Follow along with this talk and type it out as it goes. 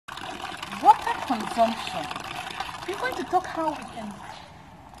consumption. We're going to talk how we can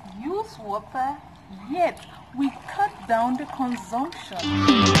use water, yet we cut down the consumption.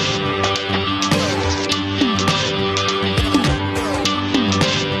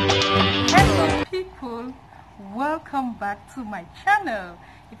 Hello people, welcome back to my channel.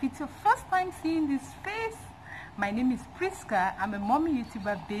 If it's your first time seeing this face, my name is Priska. I'm a mommy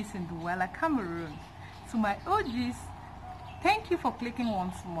YouTuber based in Douala, Cameroon. To my OGs, thank you for clicking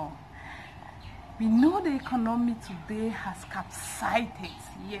once more. We know the economy today has capsized.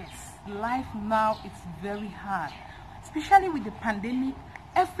 Yes, life now is very hard, especially with the pandemic.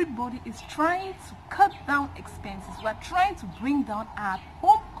 Everybody is trying to cut down expenses. We are trying to bring down our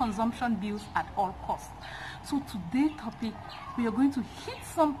home consumption bills at all costs. So today's topic, we are going to hit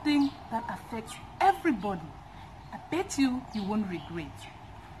something that affects everybody. I bet you won't regret.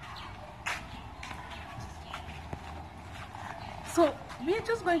 So we're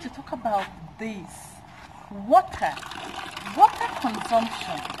just going to talk about this water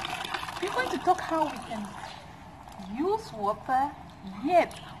consumption. We're going to talk how we can use water,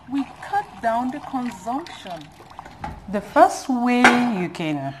 yet we cut down the consumption. The first way you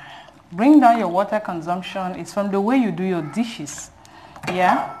can bring down your water consumption is from the way you do your dishes.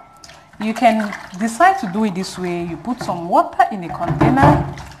 Yeah, you can decide to do it this way. You put some water in a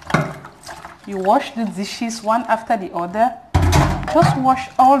container, you wash the dishes one after the other. Just wash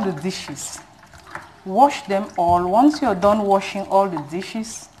all the dishes. Wash them all. Once you're done washing all the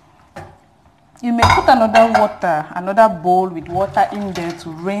dishes, you may put another bowl with water in there to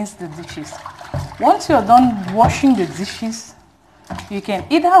rinse the dishes. Once you're done washing the dishes, you can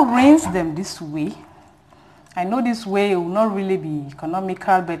either rinse them this way. I know this way will not really be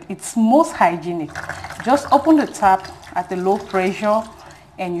economical, but it's most hygienic. Just open the tap at a low pressure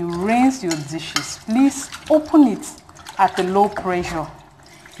and you rinse your dishes. Please open it at a low pressure,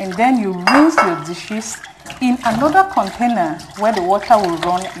 and then you rinse your dishes in another container where the water will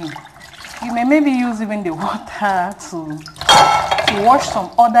run in. You may maybe use even the water to wash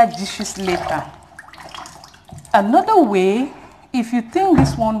some other dishes later. Another way, if you think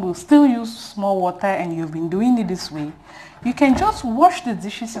this one will still use small water and you've been doing it this way, you can just wash the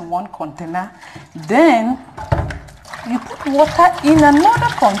dishes in one container, then you put water in another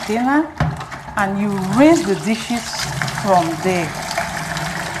container and you rinse the dishes from there.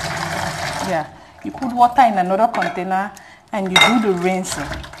 Yeah, you put water in another container and you do the rinsing.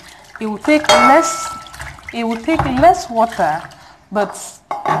 It will take less water, but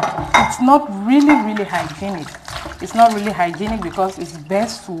it's not really hygienic. It's not really hygienic because it's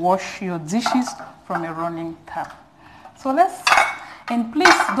best to wash your dishes from a running tap. So and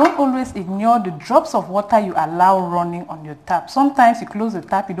please don't always ignore the drops of water you allow running on your tap. Sometimes you close the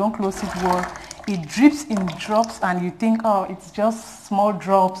tap, you don't close it well, it drips in drops and you think, oh, it's just small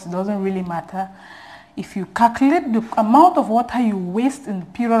drops, it doesn't really matter. If you calculate the amount of water you waste in the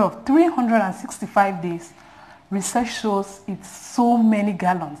period of 365 days, research shows it's so many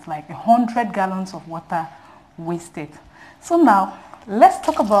gallons, like 100 gallons of water wasted. So now, let's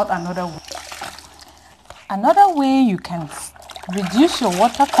talk about another way. Another way you can reduce your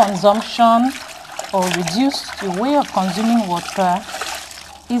water consumption or reduce your way of consuming water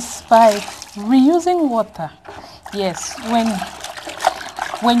is by reusing water. Yes,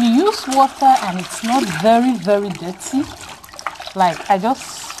 when you use water and it's not very dirty, like I just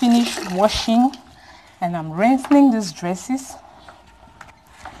finished washing and I'm rinsing these dresses.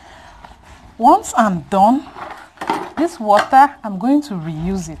 Once I'm done, this water, I'm going to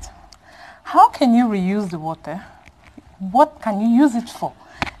reuse it. How can you reuse the water? What can you use it for?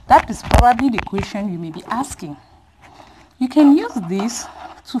 That is probably the question you may be asking. You can use this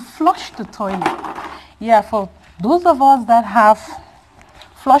to flush the toilet. Yeah, for those of us that have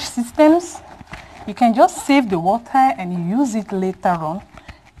flush systems, you can just save the water and you use it later on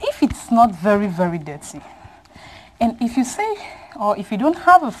if it's not very dirty. And if you say, or if you don't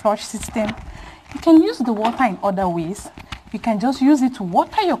have a flush system, you can use the water in other ways. You can just use it to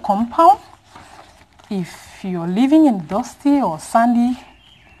water your compound. If you're living in dusty or sandy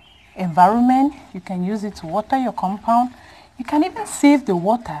environment, you can use it to water your compound. You can even save the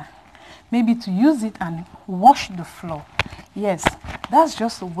water, maybe to use it and wash the floor. Yes, that's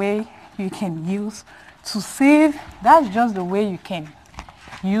just the way you can use to save. That's just the way you can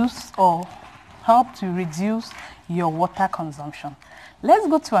use or help to reduce your water consumption. Let's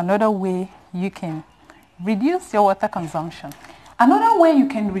go to another way you can reduce your water consumption. Another way you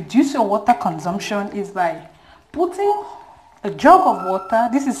can reduce your water consumption is by putting a jug of water.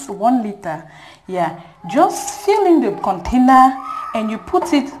 This is 1 liter. Yeah, just fill in the container and you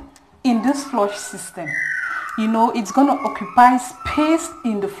put it in this flush system. it's going to occupy space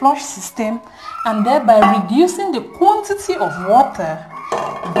in the flush system, and thereby reducing the quantity of water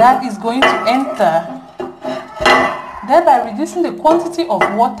that is going to enter, thereby reducing the quantity of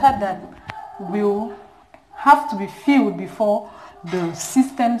water that will have to be filled before the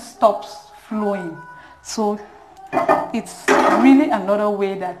system stops flowing. So it's really another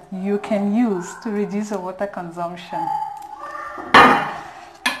way that you can use to reduce your water consumption.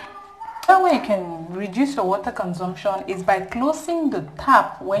 Another way you can reduce your water consumption is by closing the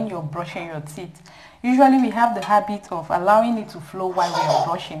tap when you're brushing your teeth. Usually we have the habit of allowing it to flow while we are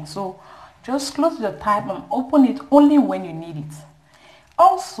brushing. So just close the tap and open it only when you need it.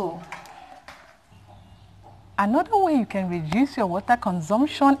 Also, another way you can reduce your water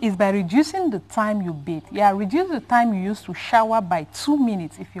consumption is by reducing the time you bathe. Reduce the time you use to shower by 2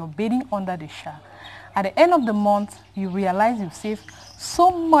 minutes if you're bathing under the shower. At the end of the month, you realize you've saved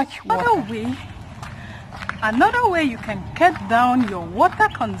so much water. Another way you can cut down your water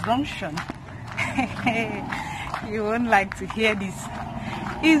consumption, you won't like to hear this,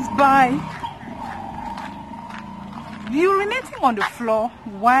 is by urinating on the floor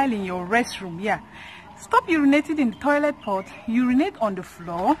while in your restroom. Stop urinating in the toilet pot, urinate on the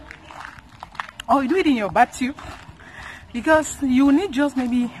floor, or you do it in your bathroom, because you need just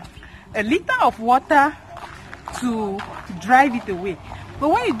maybe a liter of water to drive it away. But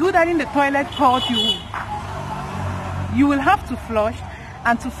when you do that in the toilet pot, you will have to flush,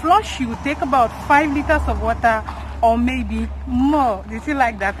 and to flush you will take about 5 liters of water or maybe more. Do you see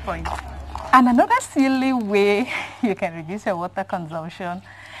like that point? And another silly way you can reduce your water consumption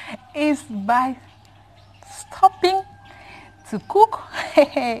is by stopping to cook,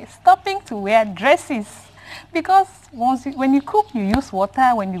 stopping to wear dresses. Because when you cook, you use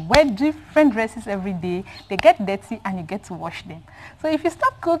water. When you wear different dresses every day, they get dirty and you get to wash them. So if you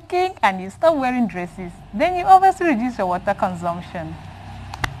stop cooking and you stop wearing dresses, then you obviously reduce your water consumption.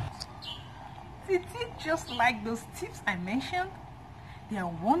 Did you just like those tips I mentioned? They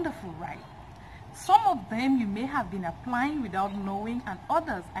are wonderful, right? Some of them you may have been applying without knowing, and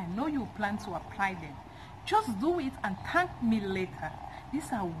others I know you plan to apply them. Just do it and thank me later.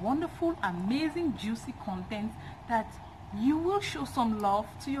 These are wonderful, amazing, juicy content that you will show some love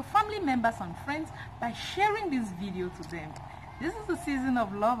to your family members and friends by sharing this video to them. This is the season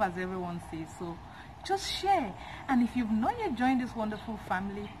of love, as everyone says, so just share. And if you've not yet joined this wonderful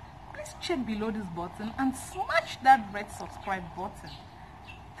family, please check below this button and smash that red subscribe button.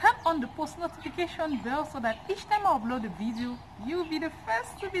 Turn on the post notification bell so that each time I upload a video, you'll be the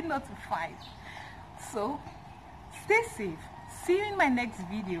first to be notified. So, stay safe. See you in my next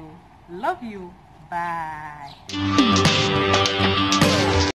video. Love you. Bye.